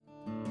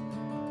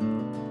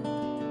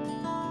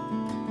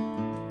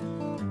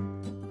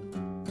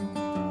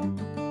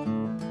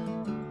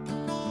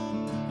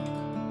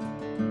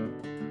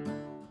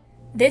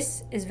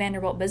This is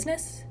Vanderbilt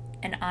Business,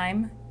 and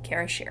I'm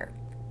Kara Scheer.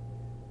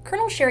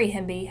 Colonel Sherry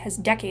Hemby has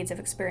decades of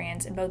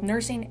experience in both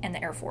nursing and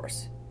the Air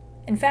Force.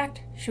 In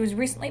fact, she was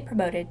recently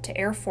promoted to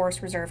Air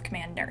Force Reserve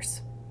Command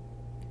Nurse.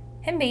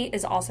 Hemby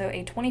is also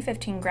a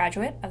 2015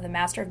 graduate of the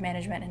Master of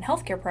Management in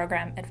Healthcare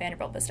program at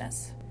Vanderbilt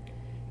Business.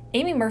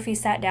 Amy Murphy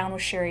sat down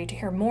with Sherry to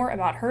hear more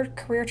about her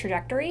career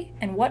trajectory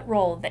and what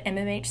role the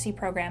MMHC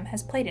program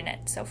has played in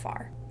it so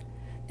far.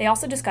 They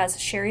also discuss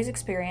Sherry's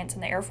experience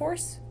in the Air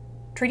Force,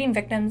 treating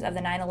victims of the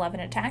 9/11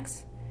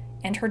 attacks,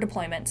 and her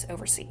deployments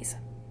overseas.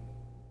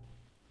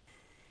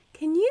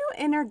 Can you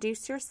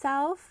introduce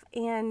yourself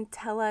and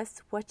tell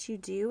us what you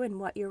do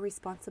and what you're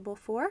responsible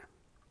for?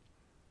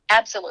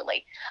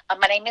 Absolutely.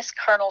 My name is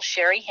Colonel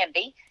Sherry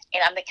Hemby,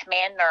 and I'm the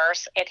command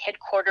nurse at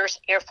Headquarters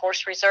Air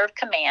Force Reserve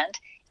Command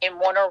in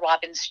Warner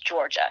Robins,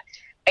 Georgia.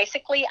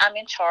 Basically, I'm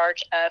in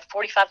charge of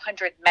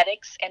 4,500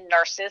 medics and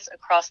nurses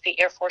across the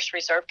Air Force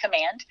Reserve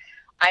Command.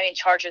 I'm in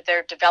charge of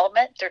their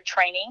development, their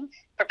training,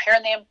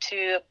 preparing them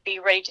to be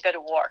ready to go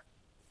to war.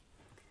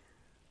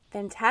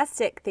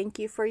 Fantastic. Thank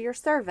you for your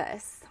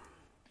service.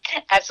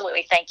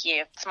 Absolutely. Thank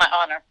you. It's my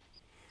honor.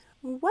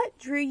 What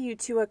drew you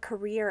to a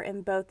career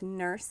in both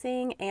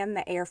nursing and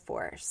the Air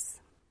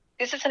Force?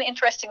 This is an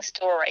interesting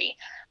story.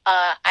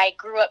 I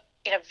grew up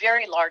in a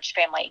very large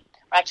family.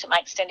 Actually, my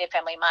extended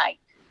family, my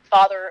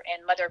father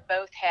and mother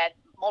both had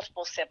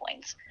multiple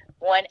siblings,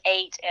 one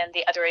 8 and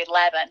the other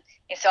 11.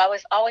 And so I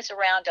was always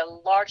around a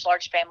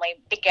large family,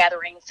 big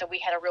gatherings, so we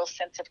had a real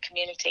sense of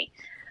community.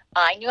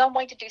 I knew I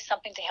wanted to do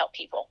something to help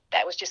people.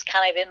 That was just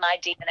kind of in my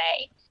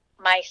DNA.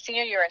 My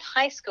senior year in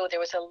high school, there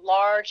was a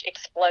large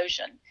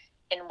explosion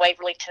in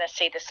Waverly,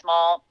 Tennessee, the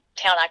small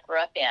town I grew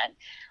up in.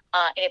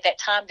 And at that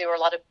time, there were a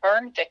lot of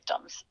burn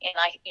victims. And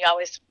I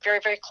was very,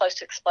 very close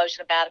to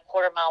explosion, about a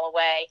quarter mile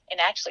away, and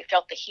actually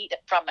felt the heat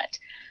from it.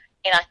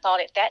 And I thought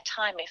at that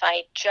time, if I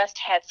had just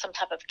had some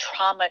type of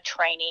trauma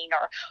training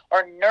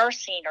or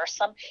nursing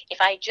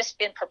if I had just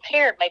been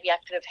prepared, maybe I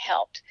could have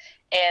helped.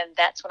 And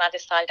that's when I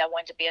decided I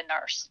wanted to be a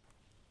nurse.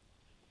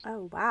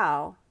 Oh,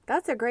 wow.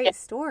 That's a great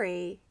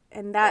story.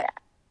 And that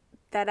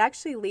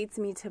actually leads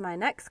me to my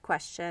next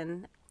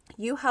question.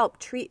 You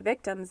helped treat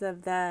victims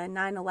of the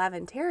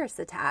 9/11 terrorist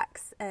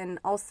attacks and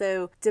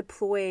also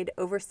deployed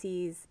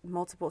overseas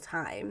multiple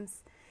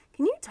times.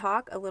 Can you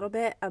talk a little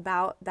bit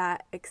about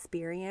that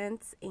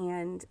experience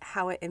and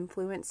how it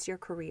influenced your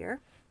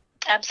career?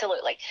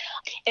 Absolutely.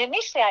 And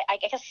initially, I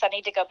guess I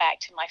need to go back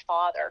to my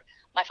father.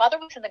 My father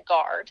was in the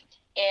Guard,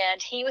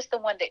 and he was the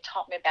one that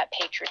taught me about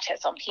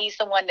patriotism. He's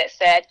the one that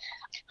said,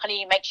 honey,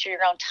 you make sure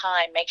you're on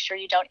time. Make sure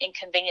you don't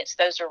inconvenience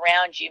those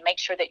around you. Make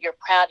sure that you're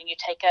proud and you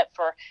take up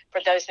for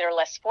those that are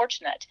less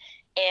fortunate.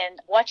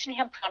 And watching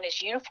him put on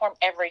his uniform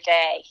every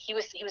day, he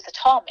was a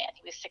tall man.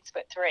 He was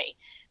 6'3".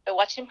 But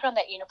watching him put on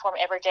that uniform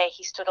every day,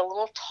 he stood a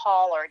little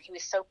taller, and he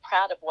was so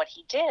proud of what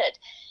he did.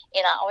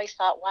 And I always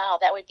thought, wow,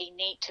 that would be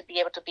neat to be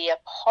able to be a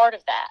part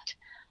of that.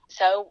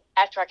 So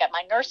after I got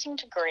my nursing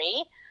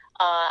degree,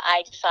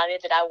 I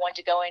decided that I wanted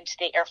to go into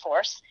the Air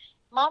Force.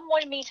 Mom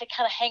wanted me to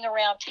kind of hang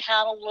around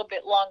town a little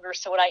bit longer,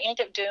 so what I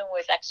ended up doing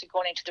was actually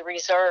going into the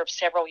reserve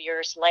several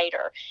years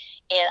later,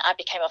 and I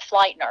became a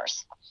flight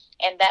nurse.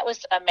 And that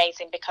was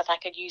amazing because I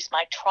could use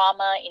my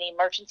trauma and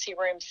emergency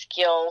room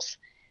skills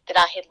that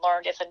I had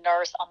learned as a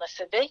nurse on the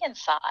civilian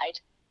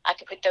side. I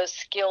could put those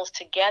skills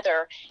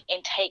together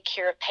and take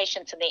care of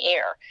patients in the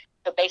air.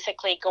 So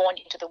basically going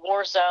into the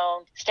war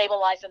zone,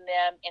 stabilizing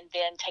them, and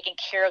then taking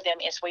care of them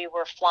as we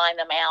were flying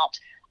them out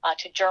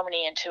to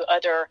Germany and to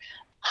other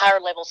higher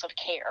levels of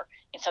care.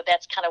 And so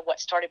that's kind of what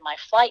started my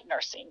flight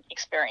nursing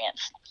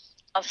experience.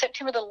 On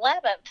September the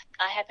 11th,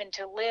 I happened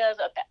to live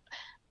about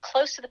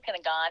close to the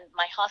Pentagon.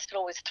 My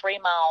hospital was 3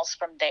 miles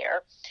from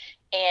there.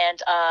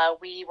 And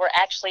we were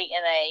actually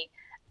in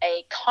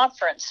a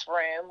conference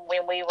room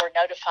when we were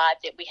notified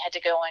that we had to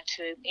go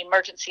into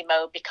emergency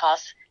mode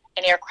because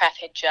an aircraft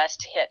had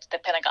just hit the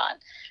Pentagon.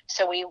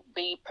 So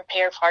we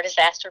prepared for our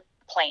disaster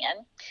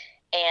plan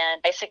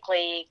and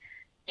basically,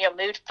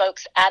 moved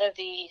folks out of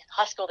the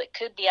hospital that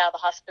could be out of the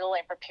hospital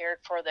and prepared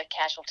for the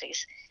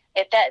casualties.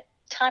 At that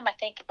time, I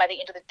think by the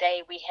end of the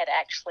day, we had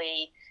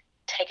actually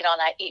taken on,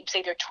 it was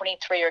either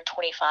 23 or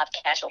 25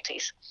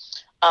 casualties.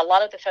 A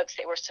lot of the folks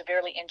that were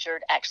severely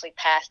injured actually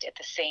passed at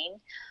the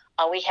scene.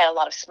 We had a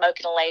lot of smoke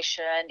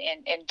inhalation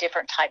and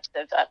different types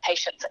of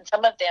patients, and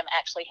some of them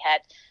actually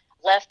had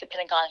left the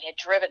Pentagon and had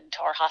driven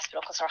to our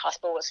hospital because our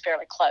hospital was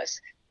fairly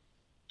close.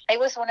 It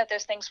was one of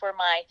those things where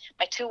my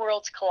two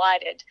worlds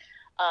collided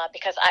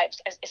because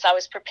as I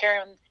was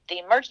preparing the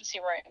emergency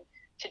room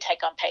to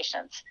take on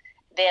patients,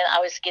 then I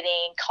was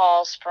getting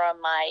calls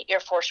from my Air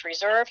Force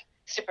Reserve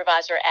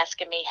supervisor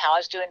asking me how I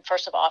was doing,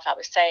 first of all, if I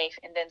was safe,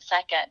 and then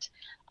second,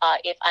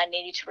 if I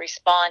needed to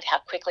respond, how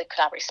quickly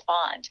could I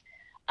respond.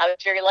 I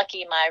was very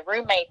lucky. My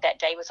roommate that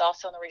day was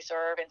also in the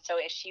reserve, and so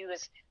as she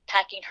was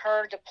packing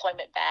her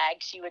deployment bag,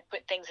 she would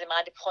put things in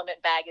my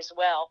deployment bag as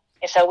well.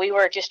 And so we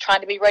were just trying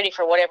to be ready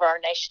for whatever our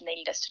nation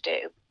needed us to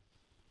do.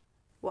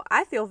 Well,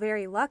 I feel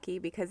very lucky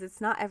because it's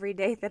not every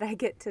day that I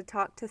get to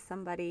talk to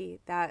somebody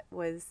that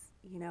was,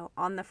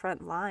 on the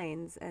front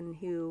lines and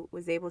who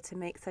was able to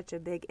make such a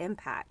big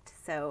impact.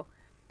 So,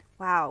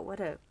 wow, what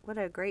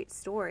a great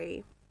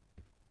story.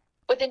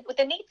 But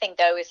the neat thing,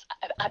 though, is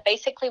I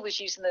basically was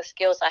using the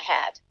skills I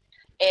had.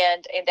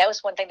 And that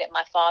was one thing that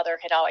my father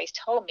had always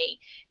told me.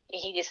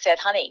 He just said,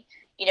 honey,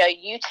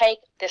 you take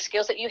the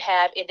skills that you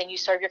have and then you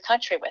serve your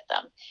country with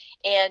them.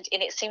 And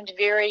it seemed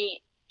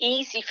very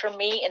easy for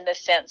me in the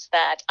sense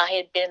that I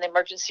had been in the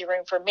emergency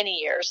room for many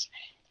years.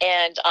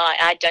 And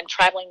I'd done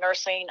traveling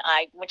nursing.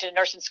 I went to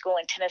nursing school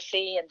in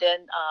Tennessee and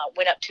then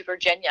went up to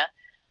Virginia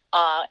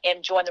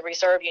and joined the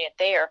reserve unit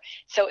there.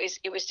 So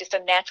it was just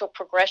a natural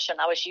progression.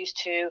 I was used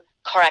to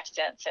car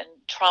accidents and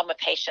trauma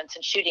patients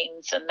and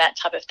shootings and that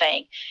type of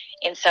thing.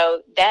 And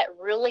so that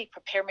really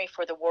prepared me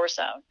for the war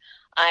zone.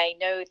 I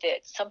know that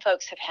some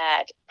folks have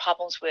had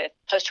problems with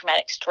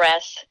post-traumatic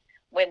stress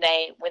when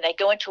they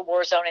go into a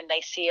war zone and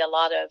they see a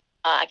lot of,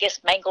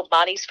 mangled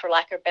bodies, for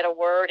lack of a better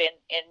word,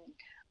 and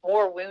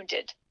more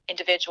wounded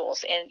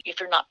individuals. And if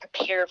you're not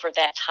prepared for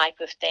that type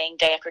of thing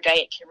day after day,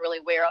 it can really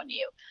wear on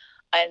you.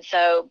 And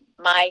so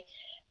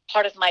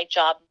part of my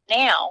job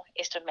now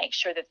is to make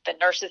sure that the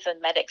nurses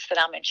and medics that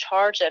I'm in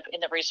charge of in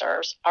the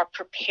reserves are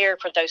prepared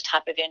for those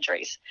type of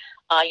injuries.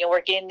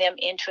 We're getting them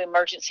into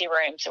emergency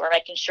rooms. So we're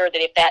making sure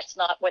that if that's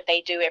not what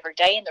they do every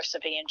day in their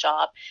civilian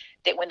job,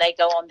 that when they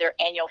go on their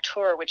annual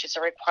tour, which is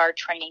a required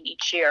training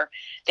each year,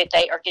 that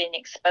they are getting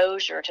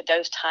exposure to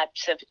those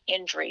types of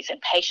injuries and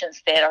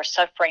patients that are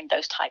suffering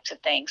those types of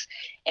things.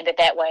 And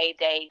that way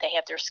they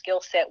have their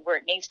skill set where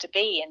it needs to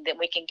be, and that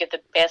we can give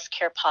the best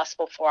care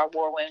possible for our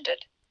war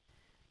wounded.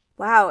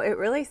 Wow, it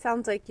really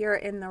sounds like you're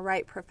in the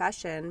right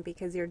profession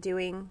because you're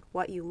doing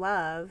what you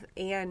love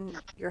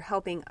and you're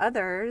helping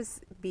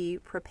others be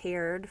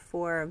prepared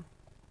for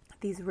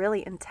these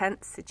really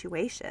intense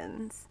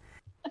situations.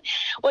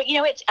 Well,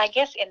 I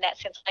guess in that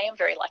sense, I am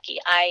very lucky.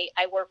 I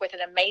work with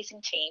an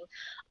amazing team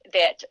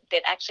that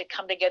actually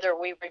come together.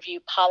 We review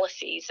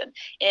policies. And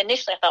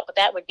initially I thought, well,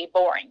 that would be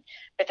boring.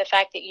 But the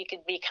fact that you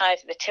could be kind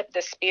of the tip of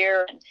the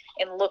spear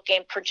and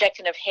looking,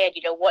 projecting ahead,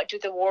 what do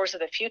the wars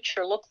of the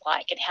future look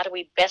like? And how do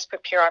we best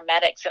prepare our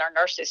medics and our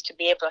nurses to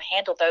be able to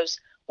handle those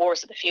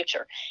wars of the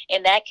future?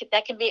 And that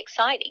can be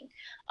exciting.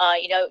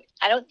 I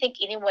don't think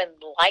anyone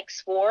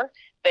likes war,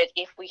 but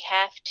if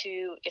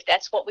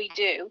that's what we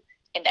do,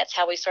 and that's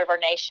how we serve our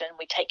nation,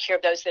 we take care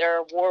of those that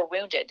are war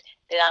wounded,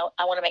 then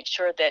I want to make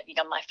sure that,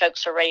 my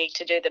folks are ready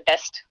to do the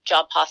best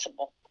job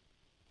possible.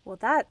 Well,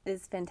 that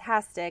is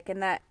fantastic.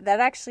 And that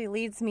actually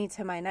leads me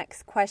to my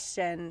next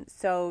question.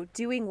 So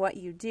doing what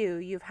you do,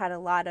 you've had a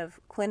lot of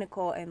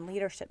clinical and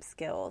leadership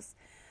skills.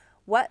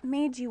 What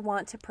made you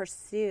want to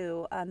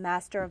pursue a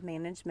Master of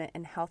Management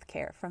in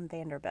Healthcare from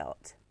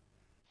Vanderbilt?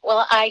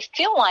 Well, I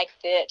feel like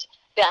that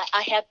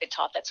I have been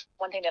taught. That's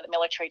one thing that the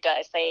military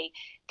does. They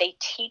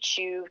teach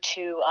you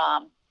to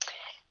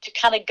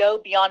kind of go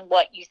beyond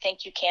what you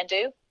think you can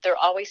do. They're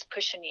always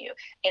pushing you.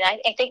 And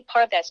I think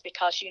part of that's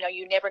because,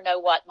 you never know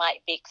what might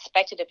be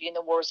expected of you in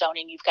the war zone,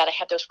 and you've got to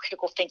have those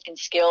critical thinking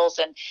skills,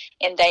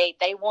 and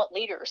they want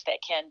leaders that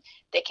can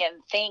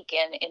think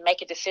and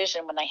make a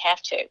decision when they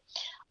have to.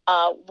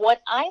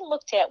 What I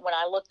looked at when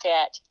I looked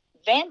at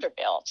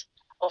Vanderbilt,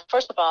 well,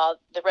 first of all,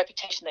 the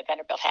reputation that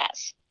Vanderbilt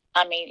has.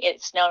 I mean,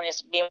 it's known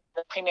as being one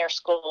of the premier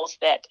schools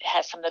that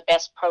has some of the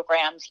best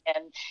programs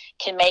and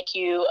can make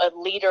you a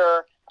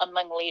leader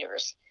among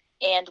leaders.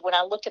 And when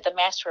I looked at the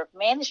Master of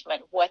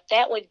Management, what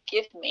that would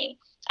give me,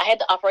 I had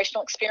the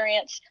operational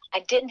experience. I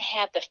didn't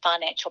have the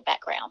financial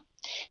background.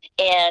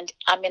 And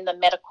I'm in the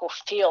medical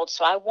field,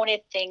 so I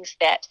wanted things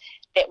that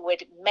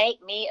would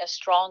make me a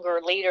stronger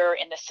leader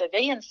in the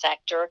civilian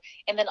sector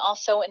and then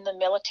also in the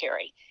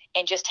military.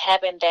 And just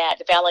having that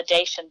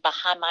validation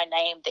behind my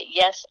name that,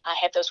 yes, I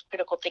have those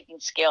critical thinking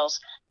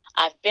skills.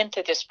 I've been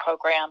through this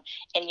program.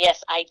 And,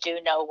 yes, I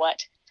do know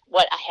what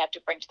I have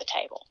to bring to the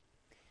table.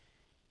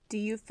 Do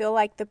you feel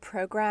like the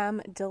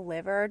program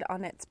delivered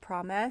on its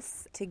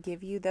promise to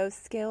give you those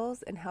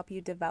skills and help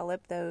you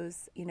develop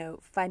those,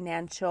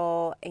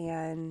 financial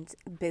and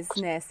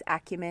business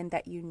acumen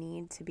that you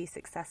need to be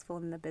successful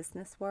in the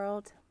business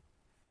world?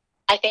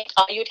 I think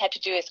all you'd have to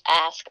do is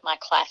ask my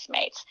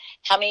classmates.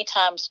 How many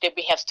times did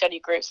we have study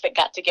groups that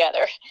got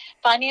together?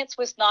 Finance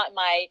was not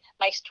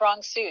my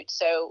strong suit.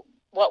 So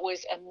what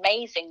was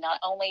amazing, not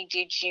only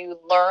did you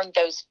learn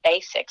those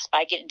basics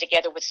by getting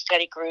together with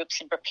study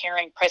groups and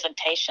preparing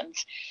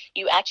presentations,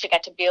 you actually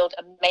got to build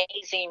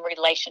amazing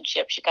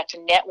relationships. You got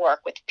to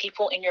network with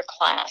people in your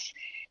class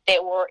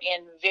that were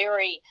in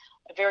very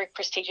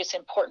prestigious,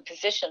 important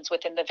positions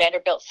within the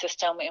Vanderbilt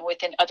system and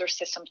within other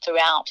systems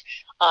throughout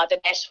the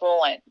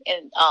Nashville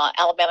and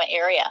Alabama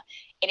area.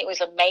 And it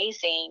was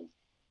amazing,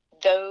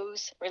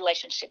 those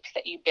relationships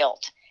that you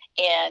built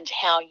and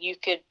how you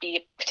could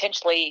be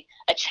potentially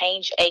a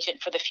change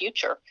agent for the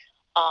future.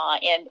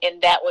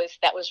 And that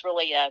was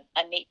really a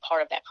neat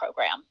part of that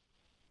program.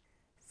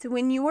 So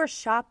when you were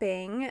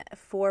shopping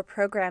for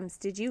programs,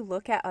 did you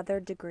look at other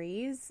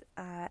degrees?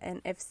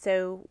 And if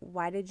so,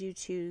 why did you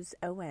choose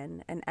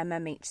ON and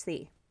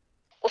MMHC?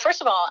 Well, first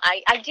of all,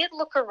 I did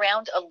look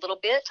around a little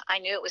bit. I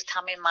knew it was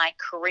time in my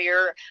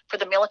career for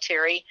the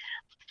military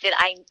that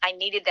I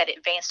needed that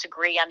advanced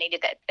degree. I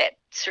needed that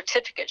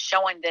certificate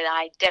showing that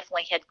I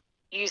definitely had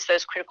used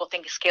those critical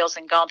thinking skills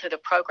and gone through the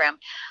program.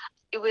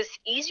 It was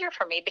easier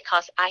for me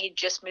because I had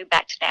just moved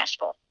back to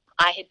Nashville.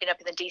 I had been up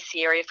in the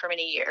D.C. area for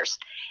many years.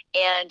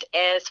 And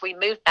as we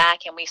moved back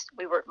and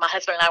we were, my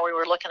husband and I, we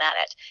were looking at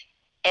it.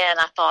 And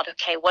I thought,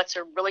 okay, what's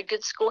a really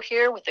good school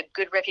here with a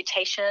good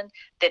reputation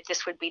that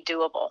this would be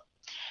doable?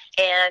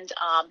 And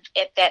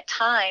at that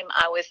time,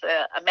 I was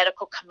a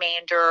medical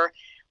commander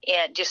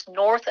in just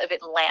north of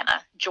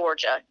Atlanta,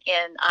 Georgia.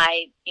 And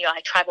I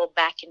traveled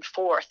back and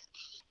forth.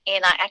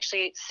 And I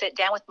actually sat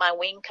down with my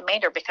wing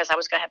commander because I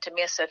was going to have to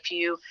miss a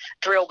few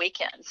drill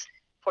weekends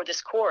for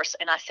this course.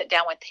 And I sat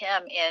down with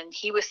him, and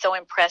he was so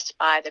impressed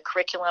by the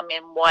curriculum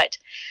and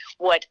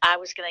what I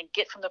was going to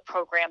get from the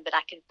program that I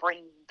could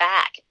bring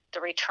back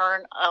the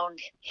return on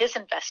his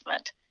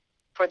investment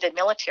for the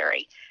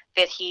military,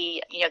 that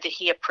he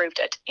approved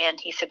it. And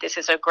he said, this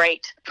is a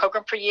great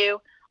program for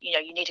you.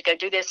 You need to go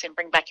do this and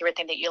bring back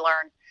everything that you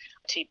learn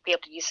to be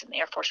able to use it in the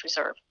Air Force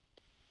Reserve.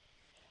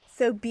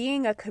 So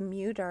being a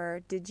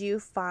commuter, did you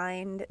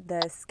find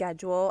the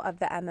schedule of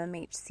the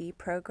MMHC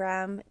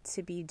program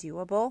to be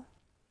doable?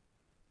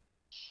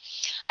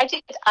 I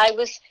did. I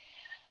was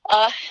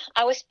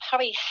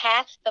probably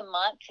half the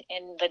month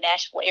in the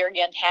Nashville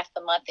area and half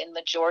the month in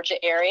the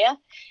Georgia area.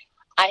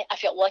 I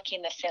felt lucky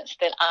in the sense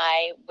that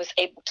I was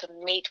able to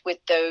meet with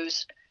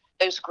those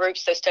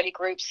groups, those study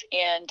groups,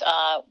 and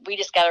we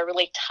just got a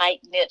really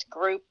tight-knit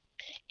group.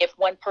 If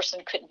one person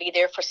couldn't be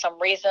there for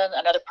some reason,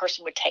 another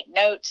person would take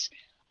notes.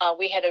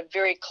 We had a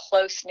very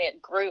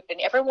close-knit group,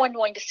 and everyone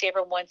wanted to see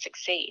everyone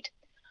succeed.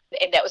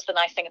 And that was the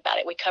nice thing about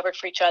it. We covered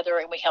for each other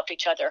and we helped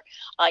each other.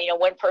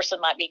 One person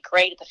might be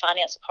great at the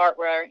finance part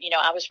where,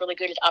 I was really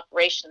good at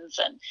operations.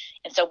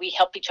 And so we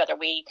helped each other.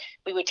 We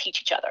would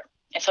teach each other.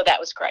 And so that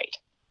was great.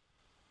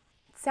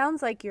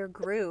 Sounds like your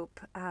group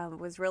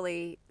was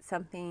really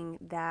something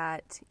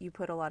that you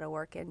put a lot of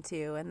work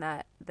into, and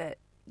that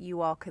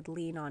you all could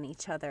lean on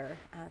each other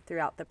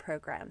throughout the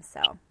program.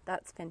 So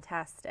that's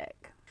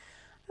fantastic.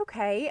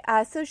 Okay,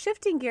 so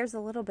shifting gears a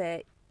little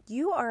bit,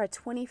 you are a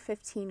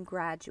 2015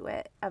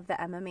 graduate of the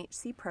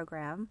MMHC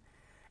program,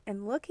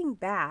 and looking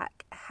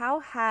back, how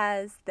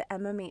has the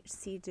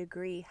MMHC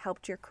degree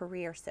helped your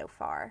career so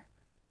far?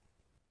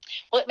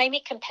 Well, it made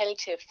me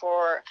competitive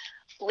for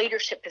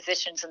leadership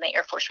positions in the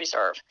Air Force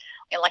Reserve.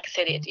 And like I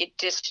said,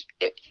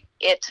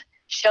 it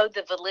showed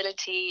the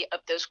validity of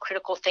those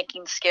critical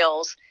thinking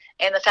skills,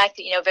 and the fact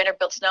that,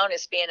 Vanderbilt's known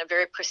as being a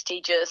very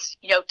prestigious,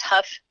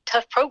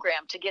 tough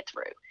program to get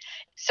through.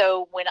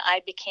 So when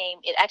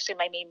it actually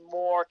made me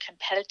more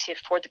competitive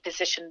for the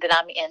position that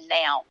I'm in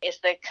now. As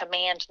the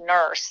command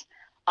nurse,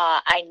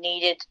 I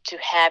needed to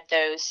have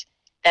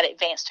that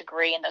advanced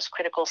degree and those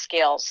critical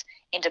skills,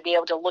 and to be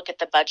able to look at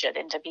the budget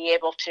and to be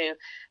able to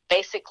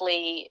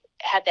basically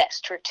have that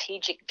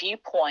strategic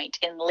viewpoint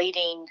in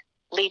leading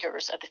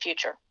leaders of the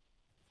future.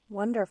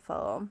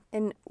 Wonderful.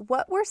 And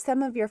what were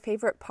some of your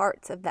favorite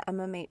parts of the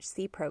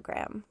MMHC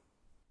program?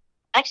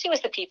 Actually, it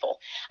was the people.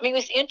 It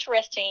was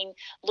interesting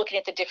looking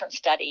at the different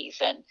studies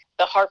and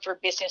the Harvard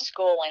Business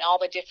School and all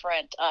the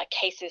different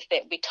cases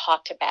that we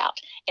talked about.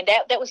 And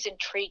that was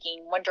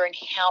intriguing, wondering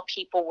how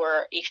people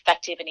were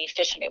effective and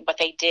efficient at what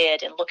they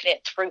did, and looking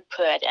at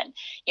throughput and,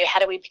 how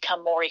do we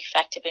become more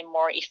effective and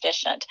more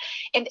efficient.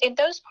 And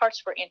those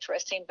parts were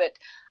interesting, but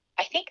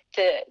I think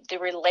the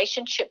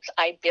relationships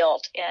I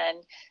built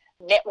and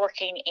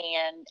networking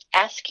and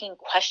asking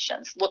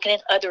questions, looking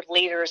at other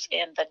leaders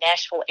in the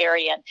Nashville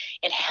area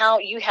and how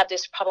you have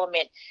this problem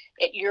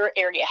at your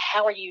area.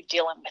 How are you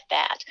dealing with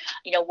that?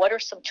 What are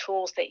some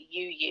tools that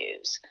you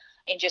use?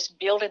 And just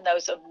building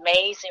those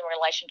amazing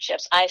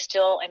relationships. I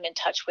still am in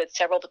touch with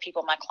several of the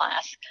people in my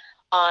class.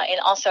 And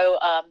also,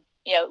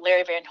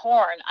 Larry Van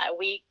Horn,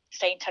 we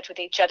stay in touch with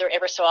each other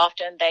ever so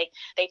often.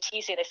 They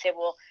tease me. They say,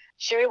 well,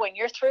 Sherry, when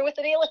you're through with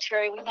the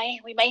military,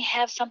 we may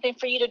have something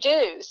for you to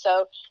do.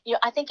 So,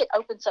 I think it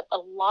opens up a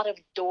lot of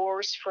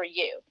doors for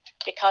you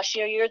because,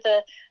 you're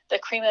the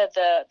cream of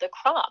the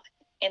crop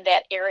in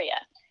that area.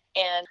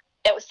 And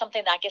that was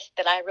something that I guess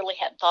that I really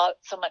hadn't thought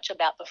so much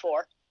about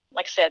before.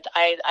 Like I said,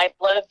 I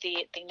love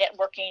the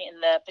networking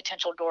and the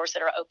potential doors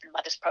that are opened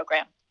by this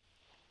program.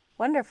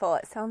 Wonderful.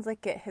 It sounds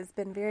like it has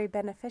been very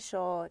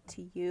beneficial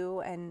to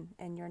you and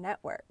your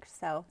network.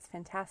 So it's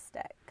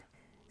fantastic.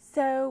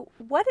 So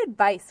what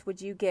advice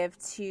would you give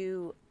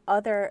to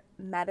other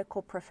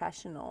medical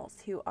professionals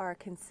who are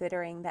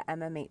considering the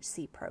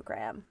MMHC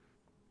program?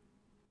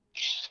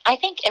 I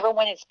think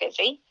everyone is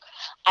busy.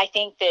 I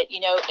think that,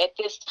 at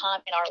this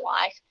time in our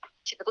life,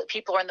 typically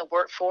people are in the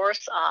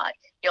workforce.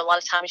 A lot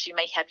of times you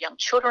may have young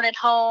children at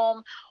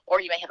home,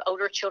 or you may have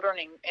older children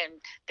and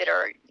that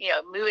are,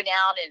 moving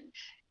out and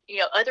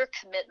other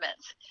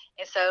commitments.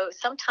 And so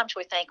sometimes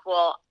we think,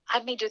 well, I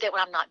may do that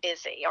when I'm not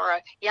busy,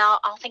 or yeah,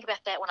 I'll think about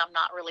that when I'm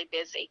not really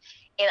busy.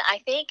 And I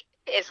think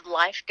as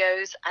life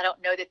goes, I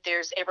don't know that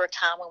there's ever a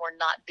time when we're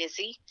not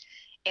busy.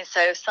 And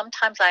so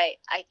sometimes I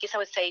guess I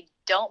would say,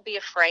 don't be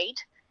afraid.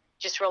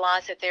 Just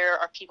realize that there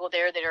are people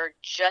there that are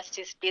just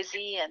as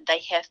busy, and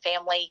they have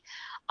family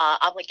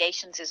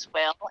obligations as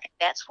well. And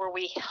that's where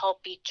we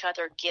help each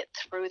other get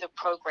through the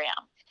program,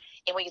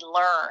 and we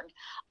learn.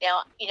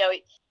 Now,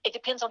 it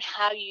depends on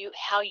how you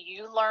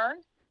learn.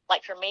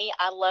 Like for me,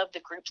 I love the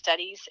group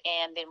studies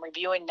and then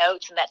reviewing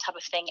notes and that type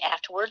of thing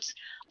afterwards.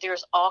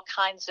 There's all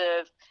kinds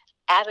of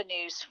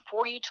avenues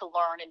for you to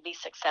learn and be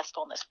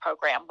successful in this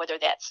program, whether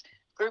that's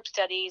group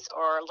studies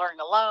or learning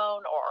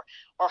alone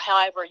or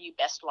however you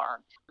best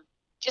learn.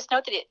 Just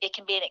note that it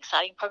can be an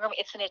exciting program.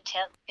 It's an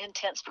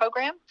intense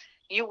program.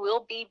 You will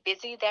be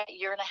busy that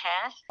year and a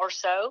half or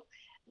so,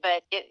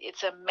 but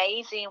it's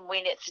amazing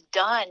when it's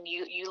done.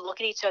 You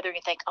look at each other and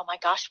you think, oh my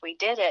gosh, we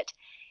did it.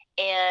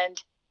 And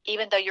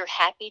even though you're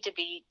happy to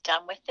be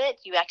done with it,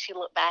 you actually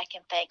look back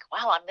and think,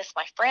 wow, I miss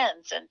my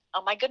friends. And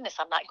oh my goodness,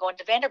 I'm not going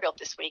to Vanderbilt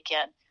this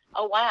weekend.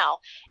 Oh, wow.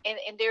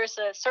 And there's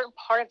a certain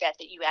part of that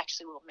you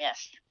actually will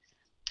miss.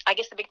 I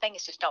guess the big thing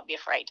is just don't be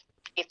afraid.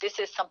 If this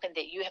is something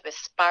that you have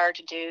aspired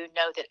to do,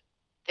 know that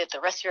the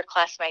rest of your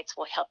classmates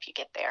will help you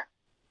get there.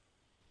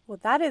 Well,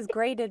 that is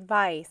great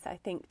advice, I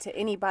think, to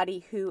anybody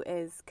who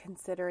is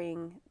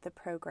considering the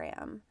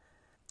program.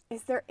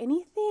 Is there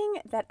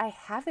anything that I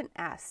haven't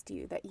asked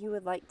you that you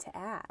would like to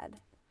add?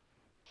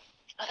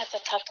 Oh, that's a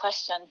tough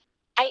question.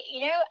 I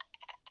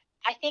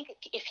think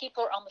if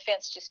people are on the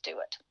fence, just do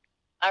it.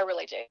 I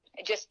really do.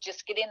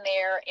 Just get in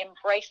there,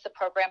 embrace the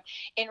program,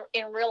 and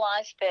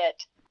realize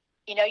that,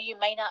 you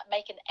may not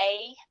make an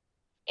A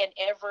in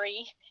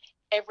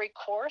every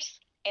course,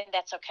 and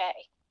that's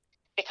okay.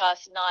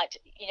 Because not,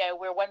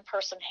 where one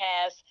person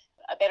has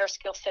a better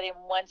skill set in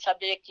one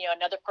subject,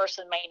 another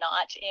person may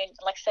not. And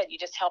like I said, you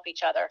just help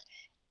each other.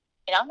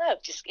 And I don't know,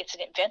 it's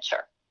an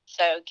adventure.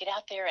 So get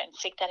out there and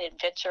seek that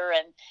adventure,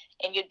 and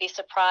you'd be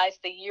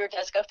surprised. The year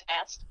does go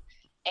fast.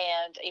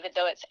 And even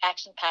though it's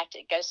action-packed,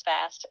 it goes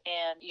fast,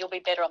 and you'll be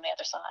better on the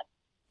other side.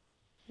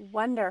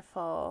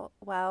 Wonderful.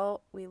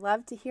 Well, we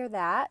love to hear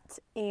that.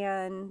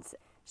 And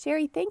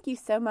Sherry, thank you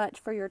so much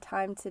for your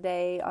time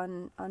today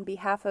on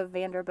behalf of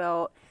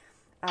Vanderbilt.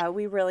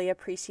 We really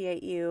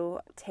appreciate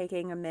you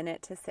taking a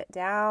minute to sit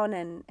down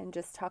and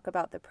just talk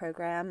about the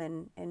program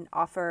and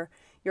offer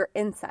your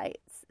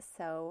insights.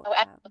 So,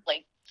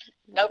 absolutely.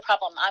 No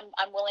problem.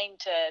 I'm willing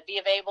to be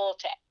available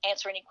to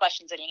answer any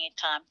questions at any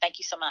time. Thank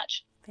you so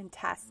much.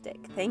 Fantastic.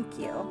 Thank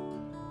you.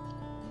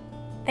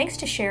 Thanks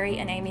to Sherry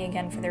and Amy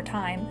again for their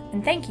time,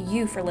 and thank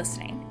you for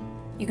listening.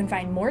 You can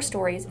find more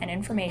stories and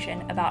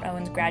information about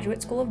Owen's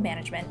Graduate School of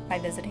Management by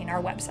visiting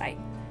our website,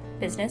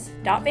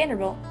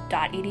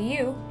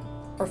 business.vanderbilt.edu,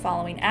 or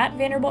following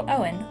 @Vanderbilt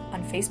Owen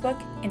on Facebook,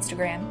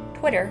 Instagram,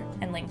 Twitter,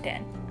 and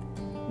LinkedIn.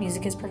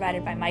 Music is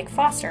provided by Mike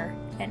Foster,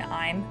 and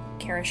I'm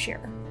Kara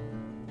Shearer.